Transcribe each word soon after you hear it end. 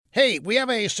Hey, we have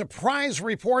a surprise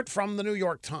report from the New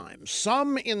York Times.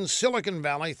 Some in Silicon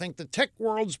Valley think the tech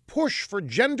world's push for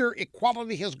gender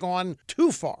equality has gone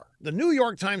too far. The New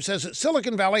York Times says that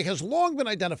Silicon Valley has long been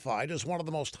identified as one of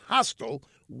the most hostile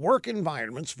work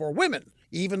environments for women,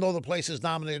 even though the place is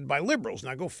dominated by liberals.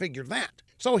 Now go figure that.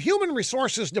 So human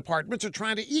resources departments are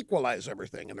trying to equalize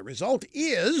everything, and the result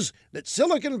is that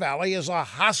Silicon Valley is a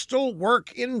hostile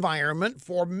work environment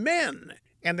for men.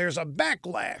 And there's a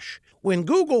backlash. When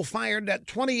Google fired that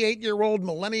 28-year-old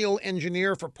millennial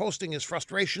engineer for posting his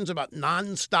frustrations about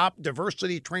nonstop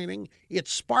diversity training, it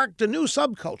sparked a new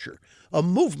subculture. A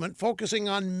movement focusing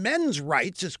on men's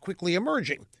rights is quickly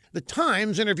emerging. The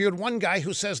Times interviewed one guy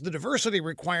who says the diversity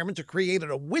requirements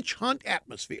created a witch hunt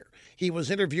atmosphere. He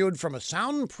was interviewed from a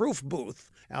soundproof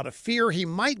booth out of fear he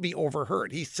might be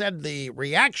overheard. He said the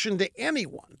reaction to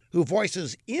anyone who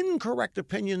voices incorrect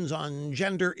opinions on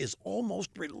gender is almost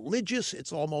religious,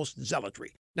 it's almost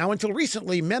zealotry. Now, until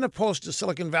recently, men opposed to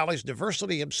Silicon Valley's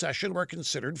diversity obsession were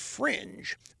considered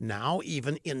fringe. Now,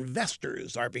 even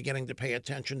investors are beginning to pay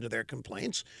attention to their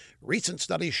complaints. Recent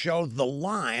studies show the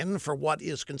line for what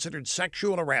is considered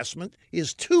sexual harassment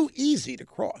is too easy to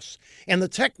cross, and the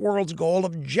tech world's goal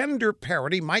of gender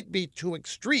parity might be too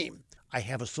extreme. I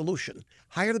have a solution.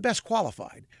 Hire the best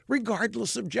qualified,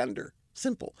 regardless of gender.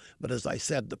 Simple. But as I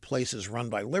said, the place is run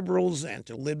by liberals, and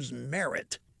to libs'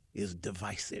 merit is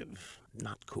divisive.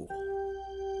 Not cool.